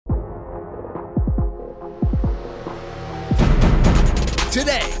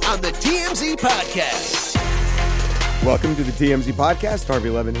Today on the TMZ Podcast. Welcome to the TMZ Podcast. Harvey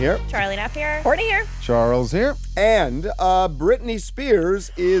Levin here. Charlie Neff here. Courtney here. Charles here. And Britney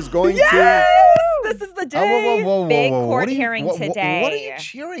Spears is going Yes! This is the day. Whoa, Big whoa. court What are you- hearing today. What are you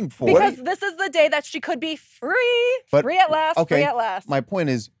cheering for? Because this is the day that she could be free. But- free at last. okay, Free at last. My point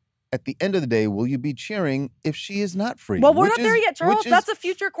is, at the end of the day, will you be cheering if she is not free? Well, we're Which not there is- yet, Charles. which is- That's a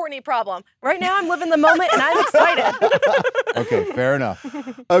future Courtney problem. Right now, I'm living the moment and I'm excited. Okay, fair enough.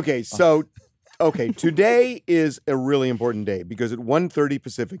 Okay, today is a really important day because at 1:30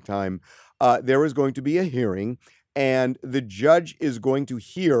 Pacific time, there is going to be a hearing, and the judge is going to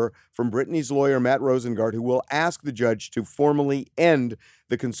hear from Britney's lawyer, Matt Rosengart, who will ask the judge to formally end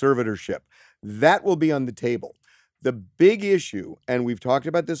the conservatorship. That will be on the table. The big issue, and we've talked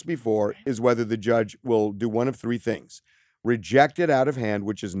about this before, is whether the judge will do one of three things. Reject it out of hand,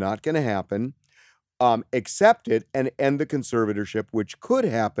 which is not going to happen, accept it and end the conservatorship, which could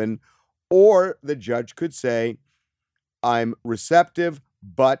happen, or the judge could say, I'm receptive,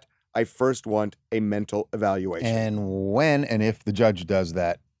 but I first want a mental evaluation. And when and if the judge does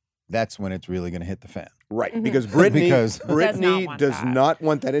that, that's when it's really going to hit the fan. Right, Mhm. because Britney Because- does not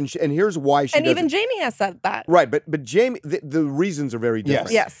want that. And here's why she And doesn't. even Jamie has said that. Right, but Jamie, the reasons are very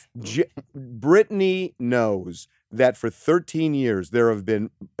different. Yes. Britney knows that for 13 years, there have been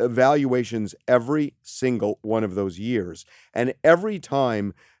evaluations every single one of those years. And every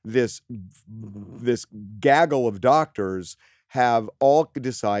time this gaggle of doctors have all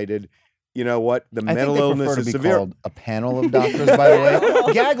decided, you know what, the mental illness is severe. Called a panel of doctors, by the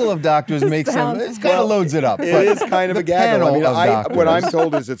way. Gaggle of doctors makes them, it kind of loads it up. It but is kind of the a gaggle. I mean, panel of what I'm doctors-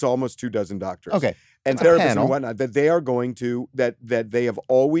 told is it's almost 24 doctors. Okay. And It's a therapists panel. and whatnot, that they are going to, that they have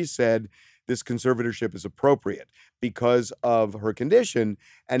always said this conservatorship is appropriate because of her condition.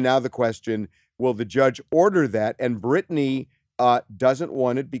 And now the question, will the judge order that? And Britney doesn't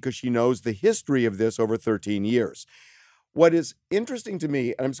want it because she knows the history of this over 13 years. What is interesting to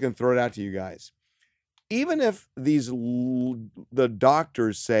me, and I'm just going to throw it out to you guys, even if the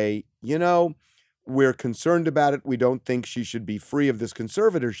doctors say, you know, we're concerned about it, we don't think she should be free of this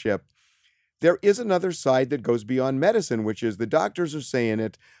conservatorship, there is another side that goes beyond medicine, which is the doctors are saying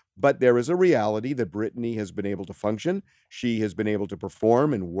it, but there is a reality that Britney has been able to function. She has been able to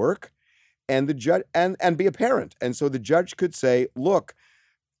perform and work, and the judge and be a parent. And so the judge could say, look,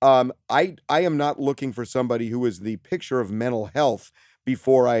 I am not looking for somebody who is the picture of mental health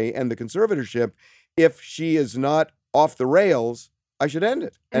before I end the conservatorship. If she is not off the rails, I should end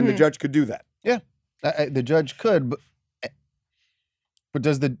it. And the judge could do that. Yeah, the judge could, but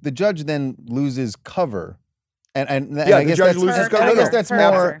does the judge then loses cover? And Yeah, I the guess judge that's, loses cover. I guess that's Her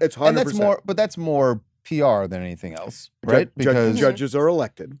more. cover. It's 100%. And that's more, but that's more PR than anything else, right? Because judges are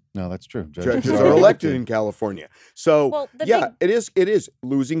elected. no, that's true. Judges are elected in California. So, Well, the yeah, it is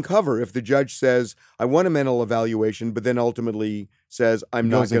losing cover if the judge says, I want a mental evaluation, but then ultimately says, I'm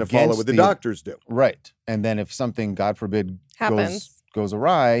not Goes going to follow against what the the- doctors do. Right, and then if something, God forbid, Happens. goes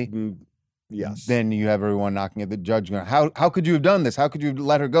awry, Yes. then you have everyone knocking at the judge going, how could you have done this? How could you have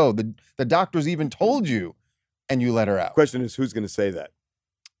let her go? The doctors even told you, and you let her out. Question is, who's going to say that?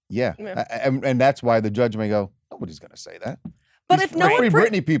 Yeah, Yeah. and that's why the judge may go, nobody's going to say that. But These if no free one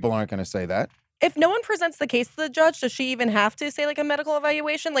Britney people aren't going to say that. if no one presents the case to the judge, does she even have to say like a medical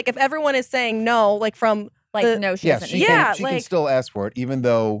evaluation? Like if everyone is saying no, like from No, she Yeah, doesn't. she need Yeah, can. She can like- still ask for it, even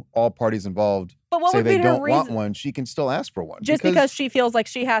though all parties involved but what say would they be her don't want reason? one. She can still ask for one, Just because she feels like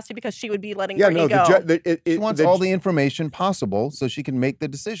she has to, because she would be letting Yeah, Britney no, go. she wants all the information possible so she can make the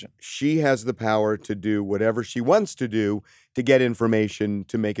decision. she has the power to do whatever she wants to do to get information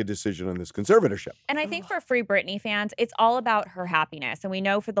to make a decision on this conservatorship. And I think for Free Britney fans, it's all about her happiness. And we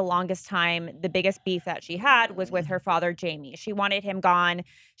know for the longest time, the biggest beef that she had was with her father, Jamie. She wanted him gone.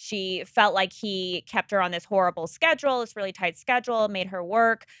 She felt like he kept her on this horrible schedule, this really tight schedule, made her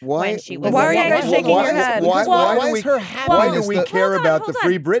work when she was Why are you sick. guys shaking your head? Why Well, do is her why happiness do we the- care Hold on, about the hold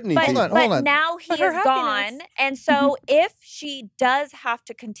free on. Britney But, thing? Hold but on. now he But her is gone. happiness. And so if she does have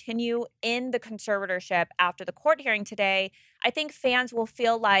to continue in the conservatorship after the court hearing today, I think fans will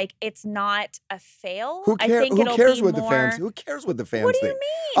feel like it's not a fail. Who, I care, think who it'll cares be what more... the fans? Who cares what the fans What do think?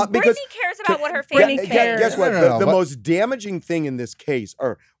 you mean? Because- Britney cares about what her Britney family cares. Guess what? No, no, the but- most damaging thing in this case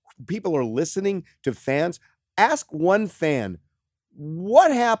are people are listening to fans. Ask one fan,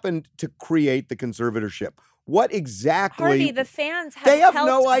 what happened to create the conservatorship? What exactly? Harvey, the fans have, They have helped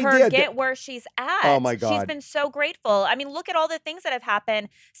no idea. her get where she's at. Oh, my She's God. been so grateful. I mean, look at all the things that have happened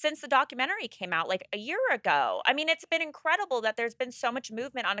since the documentary came out like a year ago. I mean, it's been incredible that there's been so much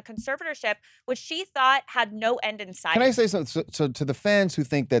movement on a conservatorship, which she thought had no end in sight. Can I say something? So to the fans who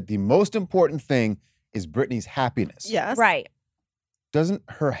think that the most important thing is Britney's happiness. Yes. Right. doesn't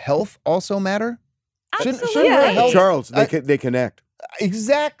her health also matter? Shouldn't her Absolutely. health? Charles, they connect.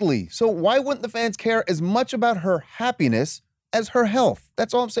 Exactly. So why wouldn't the fans care as much about her happiness as her health?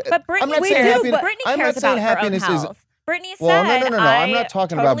 That's all I'm saying. But Britney, I'm not we saying do. happiness. Britney I'm cares not saying about her own happiness is. health. Britney said, Well, no. I'm I not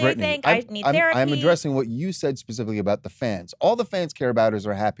talking totally about Britney. think I need therapy. I'm addressing what you said specifically about the fans. All the fans care about is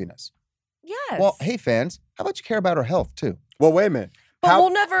her happiness. Yes. Well, hey fans, how about you care about her health too? Well, wait a minute. But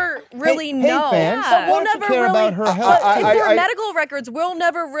we'll never really hey, know. fans, But we'll why don't you never care really. about her health? But for medical records, we'll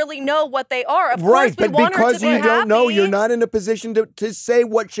never really know what they are. Of Right, course, we but want her to because be you don't know, happy. you're not in a position to say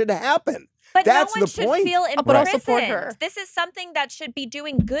what should happen. But That's no one the should point. feel imprisoned. But I'll support her. This is something that should be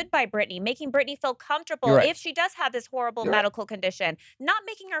doing good by Britney, making Britney feel comfortable You're right. if she does have this horrible You're right. medical condition, not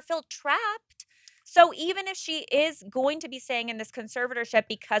making her feel trapped. So even if she is going to be staying in this conservatorship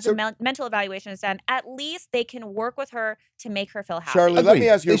because a mental evaluation is done, at least they can work with her to make her feel happy. Charlie, let Agreed. me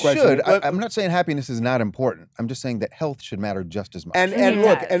ask you a They question. should. Let- I'm not saying happiness is not important. I'm just saying that health should matter just as much. And Mhm.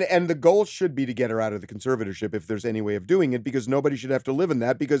 look, Yes. and the goal should be to get her out of the conservatorship if there's any way of doing it, because nobody should have to live in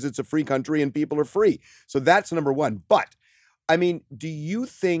that, because it's a free country and people are free. So that's number one. But I mean, do you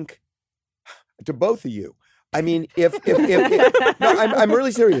think, to both of you, I mean, if no, I'm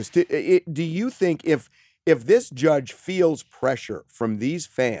really serious. Do you think if this judge feels pressure from these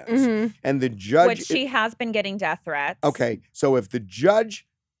fans Mhm. and the judge, Which she has been getting death threats. okay, so if the judge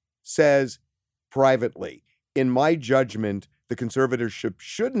says privately, in my judgment, the conservatorship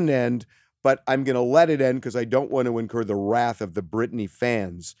shouldn't end, but I'm going to let it end because I don't want to incur the wrath of the Britney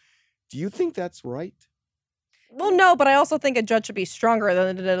fans, do you think that's right? Well, no, but I also think a judge should be stronger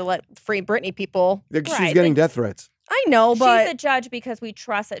than to let free Britney people. Like, she's Right, getting like- death threats. I know, but She's a judge because we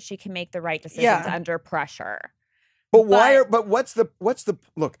trust that she can make the right decisions Yeah. under pressure. But why But- are? But what's the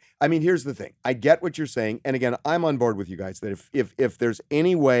look? I mean, here's the thing. I get what you're saying, and again, I'm on board with you guys that if there's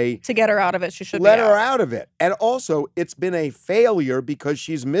any way, to get her out of it, she should let be her out of it. And also, it's been a failure because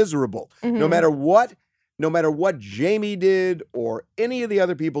she's miserable. No matter what Jamie did or any of the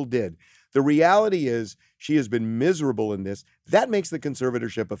other people did, the reality is she has been miserable in this. That makes the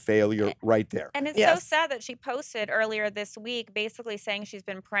conservatorship a failure right there. And it's so Yes. sad that she posted earlier this week basically saying she's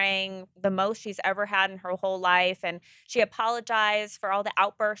been praying the most she's ever had in her whole life. And she apologized for all the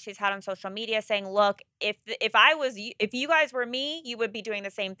outbursts she's had on social media saying, look, if you guys were me, you would be doing the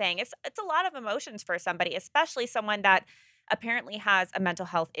same thing. It's a lot of emotions for somebody, especially someone that apparently has a mental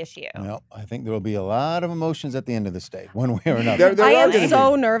health issue. Well, I think there will be a lot of emotions at the end of this day, one way or another. There I are am gonna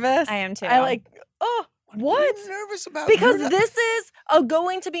so be. nervous. I am too. What? Are you nervous about? Because You're not- this is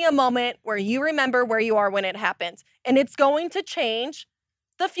going to be a moment where you remember where you are when it happens. And it's going to change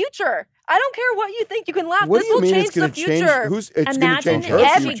the future. I don't care what you think. You can laugh. What This do you will mean change it's going the to change? future. It's going to Imagine change her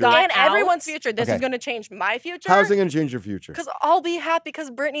if she future. got and everyone's out. future. This Okay. is going to change my future. How's it going to change your future? Because I'll be happy because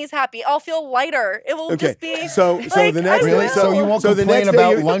Brittany's happy. I'll feel lighter. It will Okay, just be. so like, the next I Really? will. So you won't So the complain next day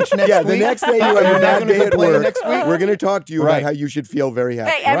about you- lunch next yeah, week? the next day you You're have a not bad gonna day at complain work. next week? We're going to talk to you Right. about how you should feel very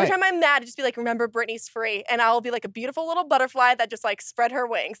happy. Hey, every Right. time I'm mad, just be like, remember Brittany's free. And I'll be like a beautiful little butterfly that just like spread her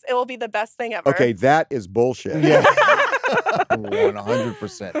wings. It will be the best thing ever. Okay, that is bullshit. Yeah.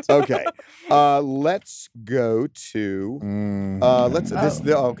 100%. Okay, let's go to.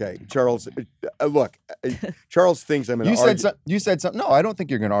 Okay, Charles. Look, Charles thinks I'm going to You argue. said something. No, I don't think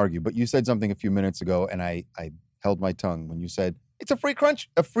you're going to argue, but you said something a few minutes ago, and I held my tongue when you said it's a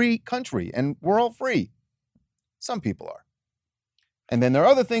free country, and we're all free. Some people are, and then there are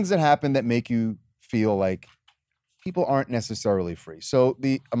other things that happen that make you feel like people aren't necessarily free. So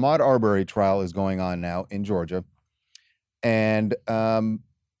the Ahmaud Arbery trial is going on now in Georgia, and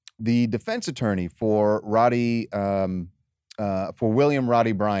the defense attorney for William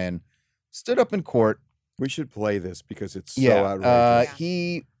Roddy Bryan stood up in court. We should play this because it's so outrageous.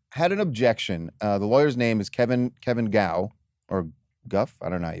 He had an objection. The lawyer's name is Kevin Gao or Guff. I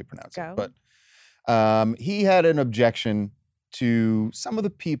don't know how you pronounce Gao. it, but he had an objection to some of the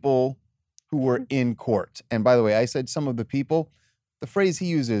people who were in court. And by the way, I said some of the people. The phrase he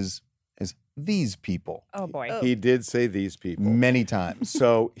uses is these people Oh boy. He did say these people. many times.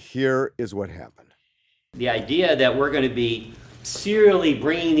 So here is what happened. The idea that we're going to be serially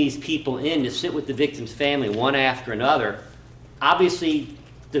bringing these people in to sit with the victim's family one after another, obviously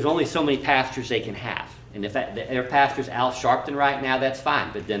there's only so many pastors they can have. And if their pastor's Al Sharpton right now, that's fine,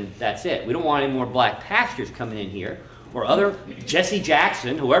 but then that's it. We don't want any more black pastors coming in here, or other Jesse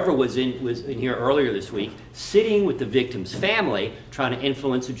Jackson, whoever was in here earlier this week, sitting with the victim's family, trying to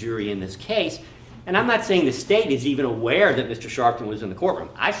influence a jury in this case. And I'm not saying the state is even aware that Mr. Sharpton was in the courtroom.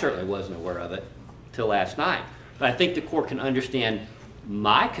 I certainly wasn't aware of it till last night. But I think the court can understand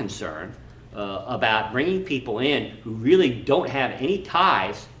my concern about bringing people in who really don't have any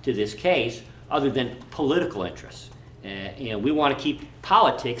ties to this case other than political interests. We want to keep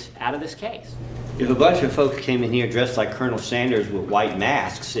politics out of this case. If a bunch of folks came in here dressed like Colonel Sanders with white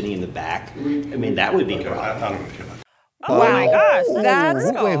masks sitting in the back, that would be a problem. Oh my gosh.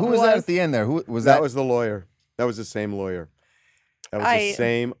 That's Wait, who was that at the end there? Who was that? That was the lawyer. That was the same lawyer. That was the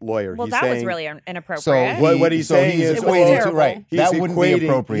same lawyer. Well, He's that was saying, really inappropriate. So what he's saying is equating to, right. That wouldn't be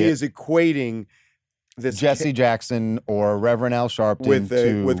appropriate. He is equating this Jesse Jackson or Reverend Al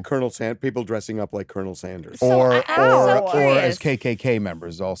Sharpton with Colonel Sanders, people dressing up like Colonel Sanders, or so as KKK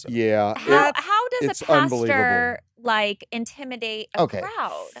members also. Yeah. How does it's a pastor unbelievable. intimidate a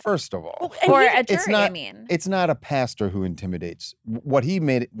crowd? First of all, or a jury? It's not a pastor who intimidates. What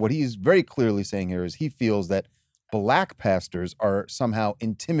he's very clearly saying here is he feels that black pastors are somehow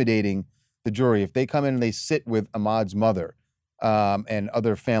intimidating the jury if they come in and they sit with Ahmaud's mother and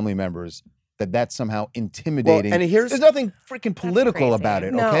other family members. That's somehow intimidating. Well, and there's nothing freaking political about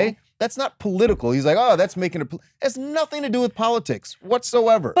it, okay? No. That's not political. He's like, oh, that's making it. Has nothing to do with politics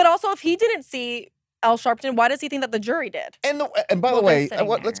whatsoever. But also, if he didn't see Al Sharpton, why does he think that the jury did? And by the way,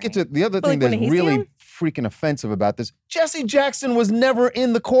 let's get to the other thing that's really freaking offensive about this. Jesse Jackson was never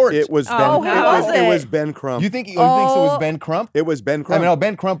in the court. It was Ben. It was Ben Crump. You think he thinks it was Ben Crump? It was Ben Crump. I mean, no,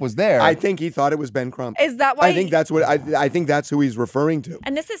 Ben Crump was there. I think he thought it was Ben Crump. Is that why? I think that's what I think that's who he's referring to.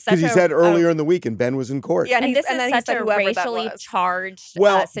 And this is such because he said earlier in the week, and Ben was in court. Yeah, and this and is then such a racially charged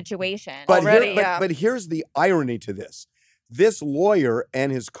situation. But already, but here's the irony to this: this lawyer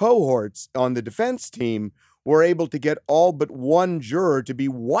and his cohorts on the defense team were able to get all but one juror to be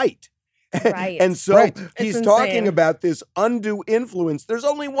white. Right. And so he's It's talking insane. about this undue influence. There's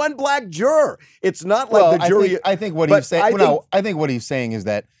only one black juror. It's not like the jury. I think what he's saying. I think what he's saying is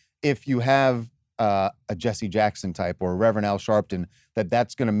that if you have a Jesse Jackson type or a Reverend Al Sharpton,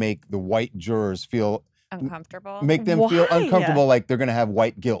 that's going to make the white jurors feel uncomfortable. Make them feel uncomfortable, like they're going to have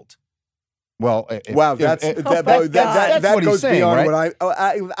white guilt. Well, that what goes he's saying, beyond right? what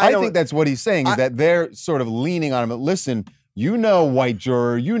I think that's what he's saying is that they're sort of leaning on him. Listen, white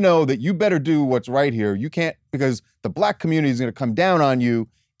juror, you know that you better do what's right here. You can't, because the black community is going to come down on you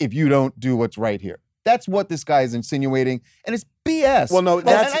if you don't do what's right here. That's what this guy is insinuating, and it's BS. Well, no, it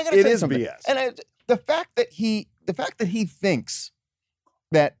is something. BS. And the fact that he thinks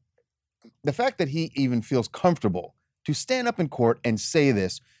that, the fact that he even feels comfortable to stand up in court and say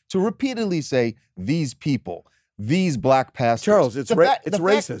this, to repeatedly say these people, these black pastors. Charles, it's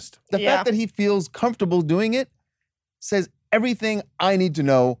racist. The fact that he feels comfortable doing it says everything I need to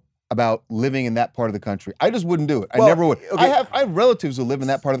know about living in that part of the country. I just wouldn't do it. I never would. Okay. I have relatives who live in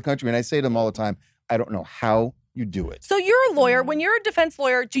that part of the country, and I say to them all the time, I don't know how you do it. So you're a lawyer. When you're a defense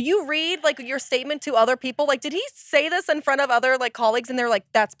lawyer, do you read your statement to other people? Did he say this in front of other colleagues, and they're like,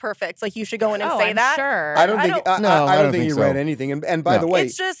 "That's perfect. You should go in and say that." Sure. I don't think he read anything. And by the way,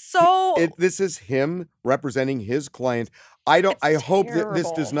 it's just so. This is him representing his client. I hope that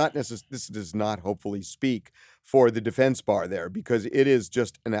this does not hopefully speak for the defense bar there, because it is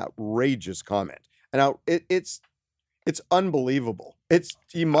just an outrageous comment. And it's unbelievable.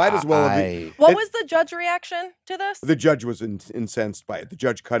 You might as well have. What was the judge reaction to this? The judge was incensed by it. The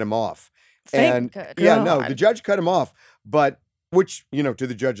judge cut him off. Thank God. The judge cut him off, but which, to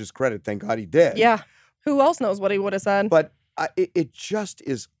the judge's credit, thank God he did. Yeah. Who else knows what he would have said? But it just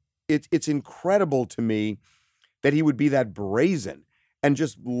is, it's incredible to me that he would be that brazen and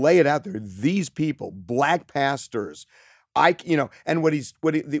just lay it out there. These people, black pastors, and what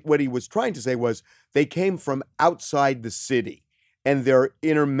he was trying to say was they came from outside the city and they're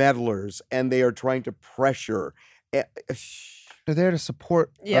intermeddlers and they are trying to pressure. They're there to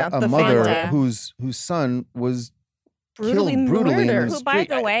support a the mother family. whose son was Brutally killed brutally in murdered. the Who, by street.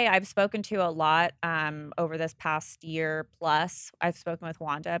 the way, I've spoken to a lot over this past year plus. I've spoken with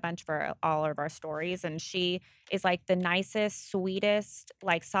Wanda a bunch for all of our stories, and she is the nicest, sweetest,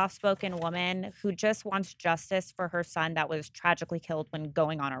 soft-spoken woman who just wants justice for her son that was tragically killed when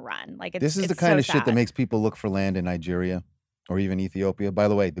going on a run. This is the kind of shit that makes people look for land in Nigeria or even Ethiopia. By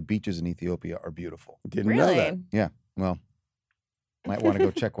the way, the beaches in Ethiopia are beautiful. Didn't know that. Yeah, well, might want to go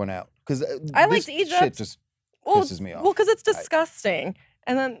check one out, because I liked Egypt. Shit just pisses me off. Well, because it's disgusting.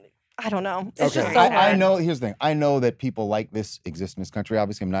 And then, I don't know. It's just so I bad. know, here's the thing. I know that people like this exist in this country.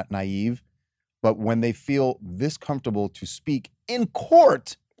 Obviously, I'm not naive. But when they feel this comfortable to speak in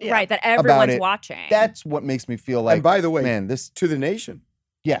court, right, that everyone's it, watching. That's what makes me feel like, and by the way, man, to the nation.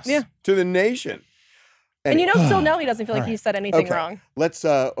 Yes. Yeah. To the nation. And still now he doesn't feel like he said anything wrong. Let's,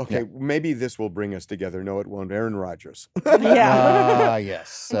 maybe this will bring us together. No, it won't. Aaron Rodgers. Yeah.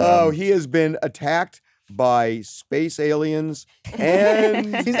 Yes. He has been attacked by space aliens,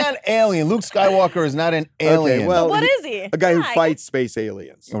 and he's not an alien. Luke Skywalker is not an alien. Okay, well, what is he? A guy who fights space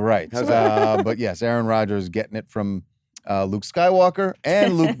aliens. Right. But yes, Aaron Rodgers getting it from Luke Skywalker,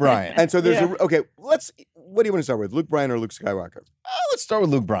 and Luke Bryan. And so there's okay. What do you want to start with, Luke Bryan or Luke Skywalker? Let's start with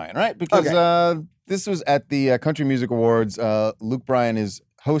Luke Bryan, right? Because this was at the Country Music Awards. Luke Bryan is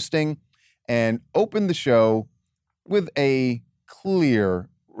hosting and opened the show with a clear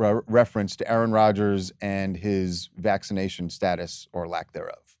reference to Aaron Rodgers and his vaccination status or lack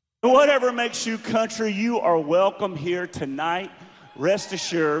thereof. Whatever makes you country, you are welcome here tonight. Rest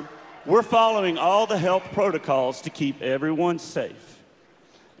assured, we're following all the health protocols to keep everyone safe.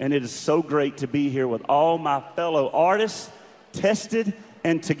 And it is so great to be here with all my fellow artists, tested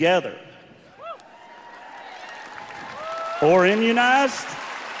and together. Or immunized?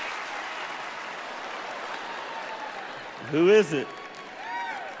 Who is it?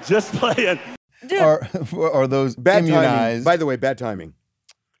 Just playing. Are those Bad timing. immunized? By the way, bad timing.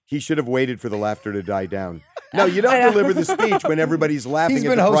 He should have waited for the laughter to die down. No, you don't deliver the speech when everybody's laughing He's at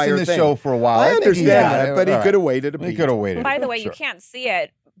been the prior hosting this thing. show for a while. I think understand he's- that, but he all right. could have waited a He beat. could have waited. By the way, you Sure. can't see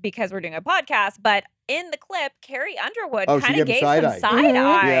it because we're doing a podcast, but in the clip, Carrie Underwood Oh, she kind gave of him gave side some eye. side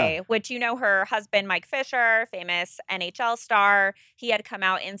eye, Yeah. which, her husband, Mike Fisher, famous NHL star, he had come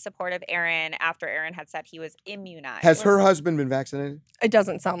out in support of Aaron after Aaron had said he was immunized. Has her husband been vaccinated? It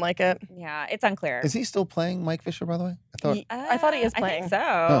doesn't sound like it. Yeah, it's unclear. Is he still playing Mike Fisher, by the way? I thought he is I playing. think so.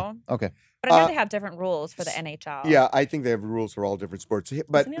 Huh, okay. But I know they have different rules for the NHL. Yeah, I think they have rules for all different sports.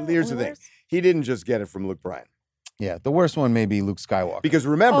 But Isn't he on here's the thing. Oilers? He didn't just get it from Luke Bryan. Yeah, the worst one may be Luke Skywalker. Because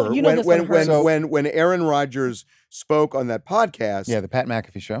remember, Oh, you know this one hurts. when Aaron Rodgers spoke on that podcast, the Pat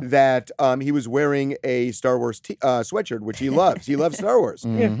McAfee show. that he was wearing a Star Wars sweatshirt, which he loves. He loves Star Wars.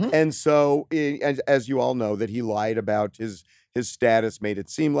 Mhm. And so, as you all know, that he lied about his status, made it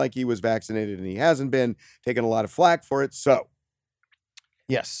seem like he was vaccinated and he hasn't been, taking a lot of flack for it. So,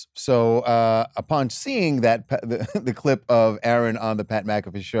 Yes. So upon seeing that the clip of Aaron on the Pat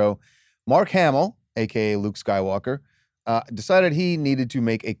McAfee show, Mark Hamill, aka Luke Skywalker, decided he needed to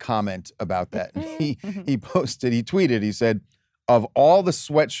make a comment about that. He tweeted, he said, of all the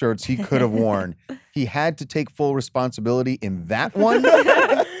sweatshirts he could have worn, he had to take full responsibility in that one.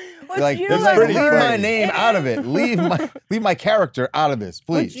 Like, you he's know like, that leave my hurts. name out of it. Leave my character out of this,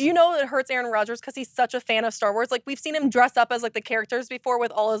 please. Which, it hurts Aaron Rodgers because he's such a fan of Star Wars. Like, we've seen him dress up as, like, the characters before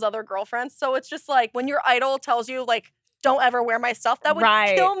with all his other girlfriends. So it's just like, when your idol tells you, like, don't ever wear my stuff, that would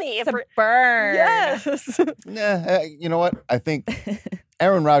kill me. It's a burn. Yes. You know what? I think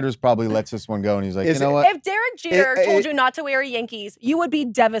Aaron Rodgers probably lets this one go, and he's like, Is you know what? If Derek Jeter told you not to wear Yankees, you would be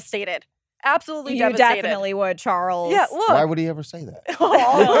devastated. Absolutely You devastated. definitely would, Charles. Yeah, look. Why would he ever say that?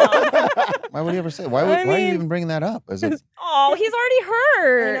 Aw. Why would he ever say? Why are you even bringing that up? As if, Oh, he's already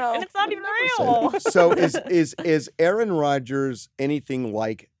hurt. I know. And it's not even say real. so is Aaron Rodgers anything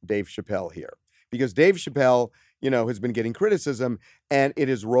like Dave Chappelle here? Because Dave Chappelle, has been getting criticism, and it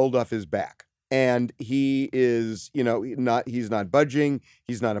has rolled off his back. And he is, he's not budging.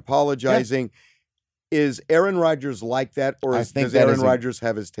 He's not apologizing. Is Aaron Rodgers like that, or does Aaron Rodgers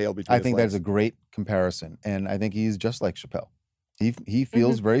have his tail between his legs? that's a great comparison, and I think he's just like Chappelle. He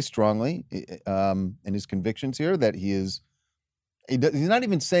feels very strongly in his convictions here that he's not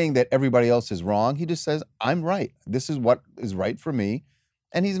even saying that everybody else is wrong. He just says, I'm right. This is what is right for me,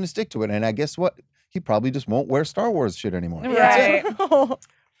 and he's going to stick to it. And I guess what? He probably just won't wear Star Wars shit anymore. Right.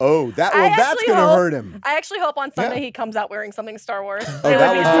 Oh, that's actually going to hope- hurt him. I actually hope on Sunday Yeah. he comes out wearing something Star Wars. Oh, It that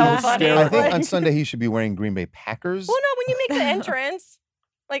would be would so be funny. hysterical. I think on Sunday he should be wearing Green Bay Packers. Well, no, when you make the entrance,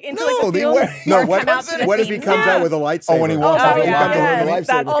 like into No, like they the field. wear- No, Mark what, come out to the what if he team. comes Yeah. out with a lightsaber? Oh, when he walks out He with a comes lightsaber. with a That's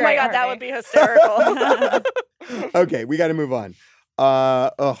lightsaber. Oh my great, God, that Harvey. would be hysterical. Okay, we got to move on.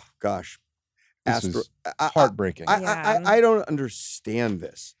 Oh gosh, This was heartbreaking. I don't understand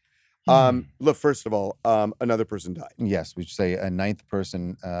this. Look, first of all, another person died. Yes, we should say a ninth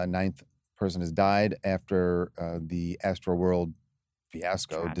person has died after the Astroworld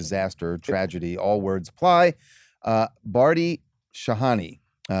fiasco, disaster, tragedy, all words apply. Barty Shahani,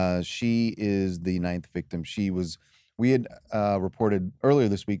 she is the ninth victim. We had reported earlier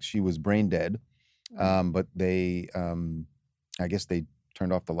this week she was brain dead, but they, I guess they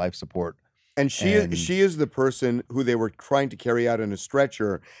turned off the life support. And she is the person who they were trying to carry out in a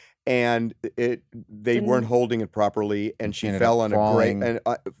stretcher, and they weren't holding it properly, and she ended fell up on falling. and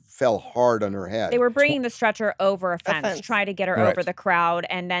fell hard on her head. They were bringing the stretcher over a fence, fence. trying to get her Right. over the crowd.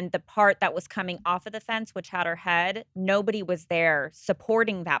 And then the part that was coming off of the fence, which had her head, nobody was there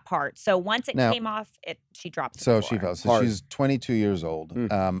supporting that part. So once it Now- came off, she dropped to the So floor. she fell. So Hard. she's 22 years old.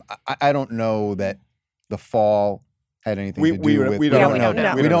 I don't know that the fall had anything to do with. we don't know. know Yeah,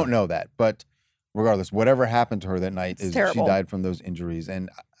 that. we We don't don't know that. But regardless, whatever happened to her that night It's is terrible. she died from those injuries. And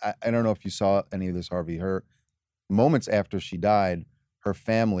I don't know if you saw any of this, Harvey. Her moments after she died, her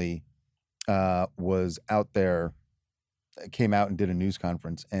family was out there came out and did a news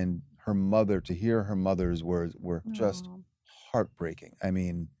conference, and her mother, to hear her mother's words were just heartbreaking. I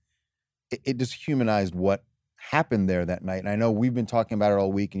mean, it just humanized what happened there that night. And I know we've been talking about it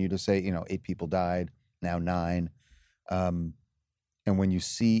all week, and you just say, 8 people died, now 9. And when you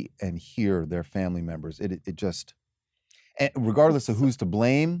see and hear their family members, it just, and regardless of who's to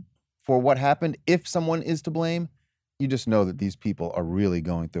blame for what happened, if someone is to blame, you just know that these people are really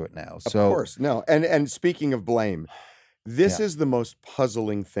going through it now. Of course, no. And speaking of blame, this is the most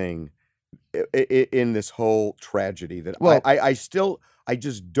puzzling thing in this whole tragedy that I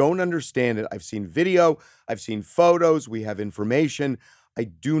just don't understand it. I've seen video, I've seen photos, we have information. I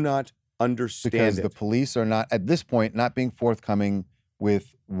do not understand because the police are not, at this point, not being forthcoming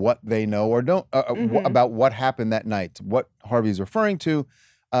with what they know or don't about what happened that night. What Harvey's referring to,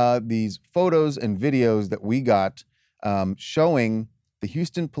 these photos and videos that we got showing the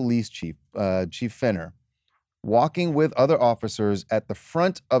Houston police chief, Chief Fenner, walking with other officers at the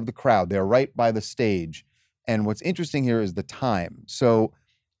front of the crowd. They're right by the stage. And what's interesting here is the time. So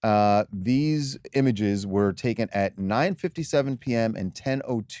these images were taken at 9:57 p.m. and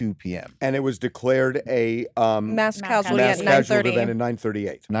 10:02 p.m. And it was declared a mass casualty mass at casualty 9:30. event at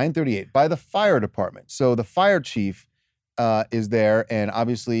 9:38. 9:38 by the fire department. So the fire chief is there and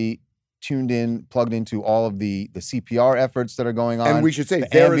obviously plugged into all of the CPR efforts that are going on. And we should say the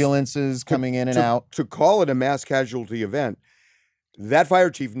there ambulances coming in and out. To call it a mass casualty event, that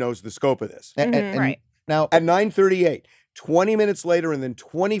fire chief knows the scope of this. And Right. Now at 9:38, 20 minutes later, and then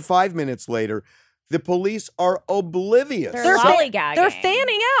 25 minutes later, the police are oblivious. They're lollygagging. They're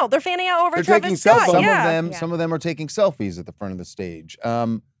fanning out. They're fanning out over They're Travis taking Scott. selfies. some of them are taking selfies at the front of the stage.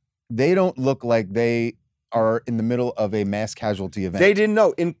 They don't look like they are in the middle of a mass casualty event. They didn't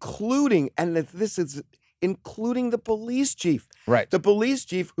know, including the police chief. Right. The police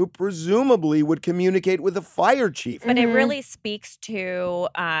chief who presumably would communicate with the fire chief. But it really speaks to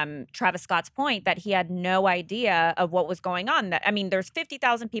Travis Scott's point that he had no idea of what was going on. There's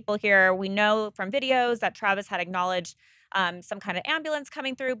 50,000 people here. We know from videos that Travis had acknowledged some kind of ambulance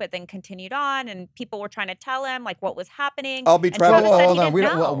coming through, but then continued on, and people were trying to tell him like what was happening. I'll be and Travis. Travis said Hold he on.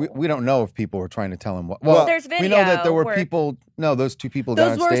 didn't know. We don't know if people were trying to tell him what. Well, there's video. We know that there were where- people. No, those 2 people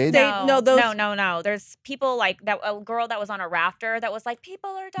Those down on were stage. No. There's people like that. A girl that was on a rafter that was like,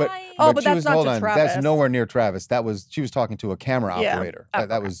 people are dying. but she that's was, not hold to on, Travis. That's nowhere near Travis. She was talking to a camera Yeah. operator. Oh,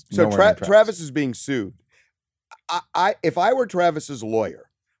 That was So nowhere near Travis is being sued. If I were Travis's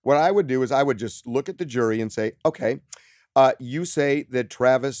lawyer, what I would do is I would just look at the jury and say, okay, you say that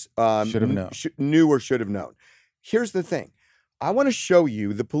Travis Should have known. knew or should have known. Here's the thing. I want to show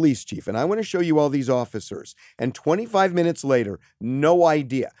you the police chief, and I want to show you all these officers. And 25 minutes later, no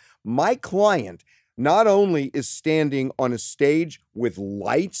idea. My client not only is standing on a stage with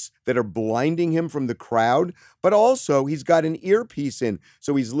lights that are blinding him from the crowd, but also he's got an earpiece in,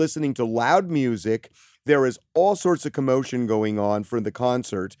 so he's listening to loud music. There is all sorts of commotion going on for the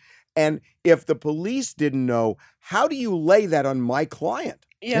concert. And if the police didn't know, how do you lay that on my client?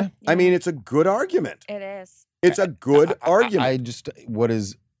 Yeah. I mean, it's a good argument. It is. It's a good argument. What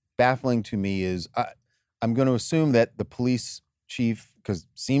is baffling to me is I'm going to assume that the police chief, because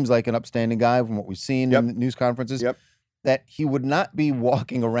seems like an upstanding guy from what we've seen in the news conferences, that he would not be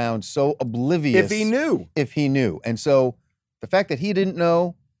walking around so oblivious. If he knew. And so the fact that he didn't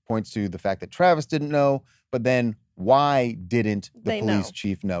know points to the fact that Travis didn't know, but then why didn't the police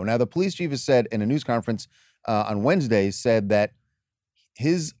chief know? Now, the police chief has said in a news conference on Wednesday, said that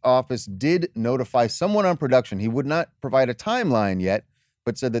his office did notify someone on production. He would not provide a timeline yet,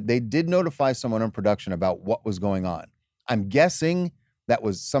 but said that they did notify someone on production about what was going on. I'm guessing that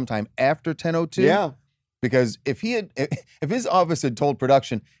was sometime after 10:02. Yeah. Because if his office had told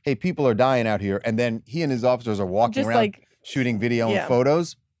production, hey, people are dying out here, and then he and his officers are walking around shooting video and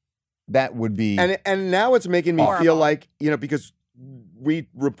photos, that would be And now it's making me feel like, because we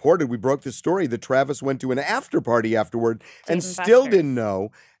broke this story that Travis went to an after party afterward and still didn't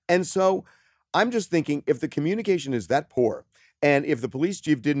know. And so I'm just thinking, if the communication is that poor, and if the police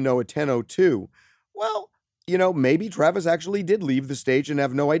chief didn't know at 10:02, well, maybe Travis actually did leave the stage and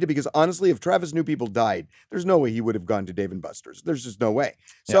have no idea. Because honestly, if Travis knew people died, there's no way he would have gone to Dave & Buster's. There's just no way.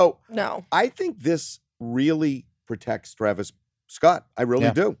 Yeah. So no, I think this really protects Travis Scott. I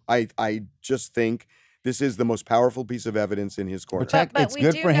really do. I just think this is the most powerful piece of evidence in his corner. It's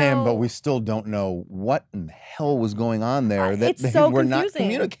good for him, but we still don't know what in the hell was going on there that it's so we're not confusing.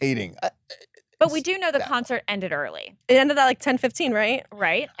 communicating. But we do know the concert ended early. It ended at like 10:15, right?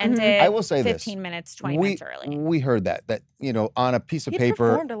 Right. Ended I will say 15 this. minutes, 20 minutes early. We heard that on a piece of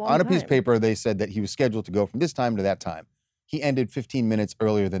paper, they said that he was scheduled to go from this time to that time. He ended 15 minutes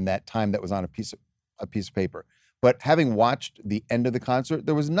earlier than that time that was on a piece of paper. But having watched the end of the concert,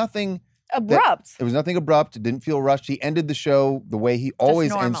 there was nothing abrupt. It was nothing abrupt. It didn't feel rushed. He ended the show the way he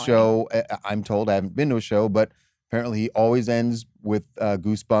always ends show. I'm told, I haven't been to a show, but apparently he always ends with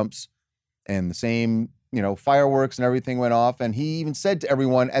goosebumps and the same, fireworks and everything went off. And he even said to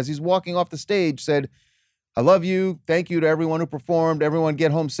everyone as he's walking off the stage, said, "I love you. Thank you to everyone who performed. Everyone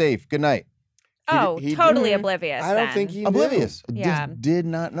get home safe. Good night." He totally oblivious. I don't think he oblivious. knew. Just did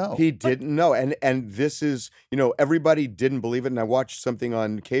not know. He didn't know. And this is, everybody didn't believe it. And I watched something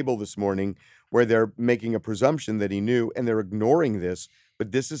on cable this morning where they're making a presumption that he knew and they're ignoring this.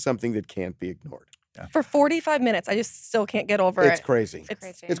 But this is something that can't be ignored. Yeah. For 45 minutes, I just still can't get over it. It's crazy. It's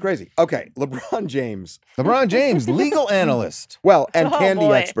crazy. It's crazy. Okay, LeBron James. LeBron James, legal analyst. Well, and candy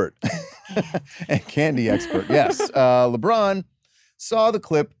expert. And candy expert, yes. LeBron saw the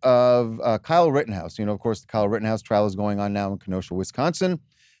clip of Kyle Rittenhouse. Of course, the Kyle Rittenhouse trial is going on now in Kenosha, Wisconsin.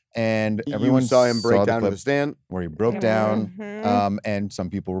 And everyone saw him break down to the clip stand? where he broke down. And some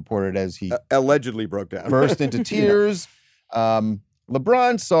people reported as he allegedly broke down. Burst into tears.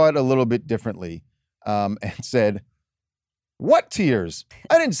 LeBron saw it a little bit differently and said, "What tears?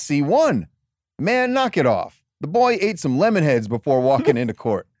 I didn't see one. Man, knock it off. The boy ate some lemon heads before walking into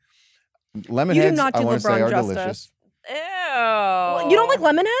court." Lemon You do heads, not do I want to say, LeBron are justice. delicious. Ew. You don't like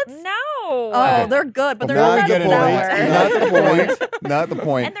lemon heads? No. Oh, they're good, but they're Now not you that get it sour. right. Not the point. Not the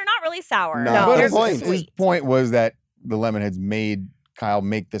point. And they're not really sour. No. No. But They're his point. His point was that the lemon heads made Kyle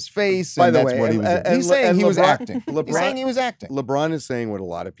make this face, By and the that's way, what he was doing. He's Le- saying and he was LeBron- acting. He's LeBron- saying he was acting. LeBron is saying what a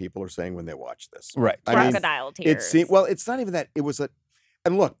lot of people are saying when they watch this. Right. I mean, Crocodile tears. well, it's not even that. It was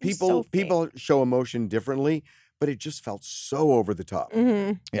and look, It's people so fake. people show emotion differently, but it just felt so over the top.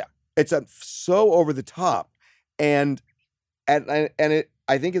 Mm-hmm. It's so over the top, and I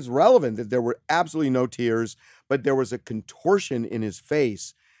think it's relevant that there were absolutely no tears, but there was a contortion in his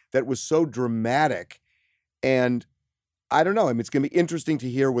face that was so dramatic, and I don't know. I mean, it's going to be interesting to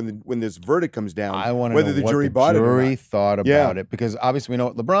hear when this verdict comes down. I want to whether know the what jury the bought it or jury not. thought about Yeah. it, because obviously we know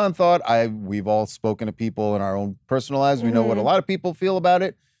what LeBron thought. We've all spoken to people in our own personal lives. We know what a lot of people feel about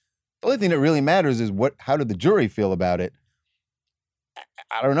it. The only thing that really matters is how did the jury feel about it?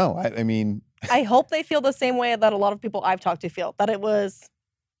 I don't know. I mean, I hope they feel the same way that a lot of people I've talked to feel, that it was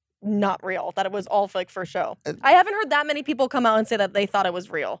not real, that it was all like for show. I haven't heard that many people come out and say that they thought it was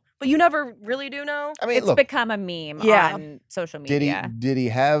real, but you never really do know. I mean, It's look, become a meme Yeah. on social media. did he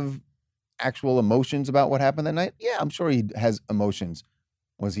have actual emotions about what happened that night? Yeah, I'm sure he has emotions.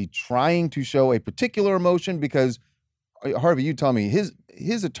 Was he trying to show a particular emotion? Because Harvey, you tell me,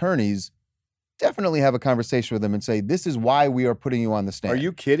 his attorneys definitely have a conversation with him and say, "This is why we are putting you on the stand. Are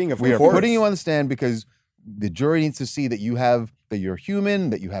you kidding? Of We are course. putting you on the stand because the jury needs to see that you're human,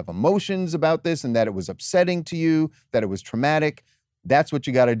 that you have emotions about this, and that it was upsetting to you, that it was traumatic. That's what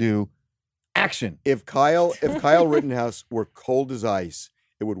you got to do. Action." If Kyle Rittenhouse were cold as ice,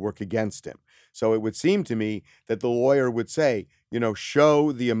 it would work against him. So it would seem to me that the lawyer would say,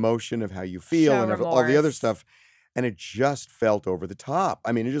 show the emotion of how you feel Show and of all the other remorse. stuff. And it just felt over the top.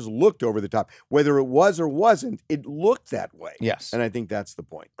 I mean, it just looked over the top. Whether it was or wasn't, it looked that way. Yes. And I think that's the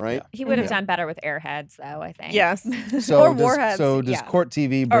point, right? He would have done better with airheads, though, I think. Yes. So Or does, warheads. So does Yeah. Court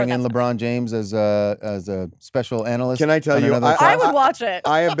TV bring in that's LeBron James as a special analyst? Can I tell on you, another I trial? would watch it.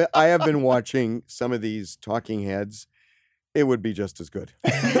 I have been watching some of these talking heads. It would be just as good.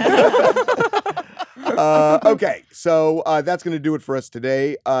 Okay, so that's going to do it for us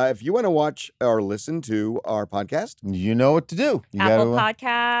today. If you want to watch or listen to our podcast, You know what to do. You Apple gotta,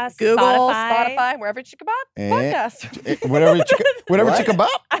 Podcasts, Google, Spotify. Spotify, wherever you can buy Eh, podcast. whatever What? chicken bop.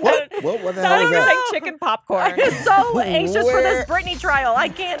 What? what the So hell I is was that? like chicken popcorn. I'm so anxious for Where- this Britney trial. I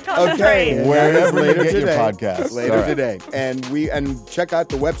can't concentrate. Okay, Wherever you later get your today. podcasts. Later All right. today, and check out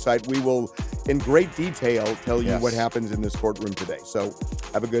the website. We will, in great detail, tell you Yes. what happens in this courtroom today. So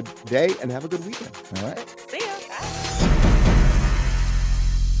have a good day and have a good weekend. All right. See ya. Bye.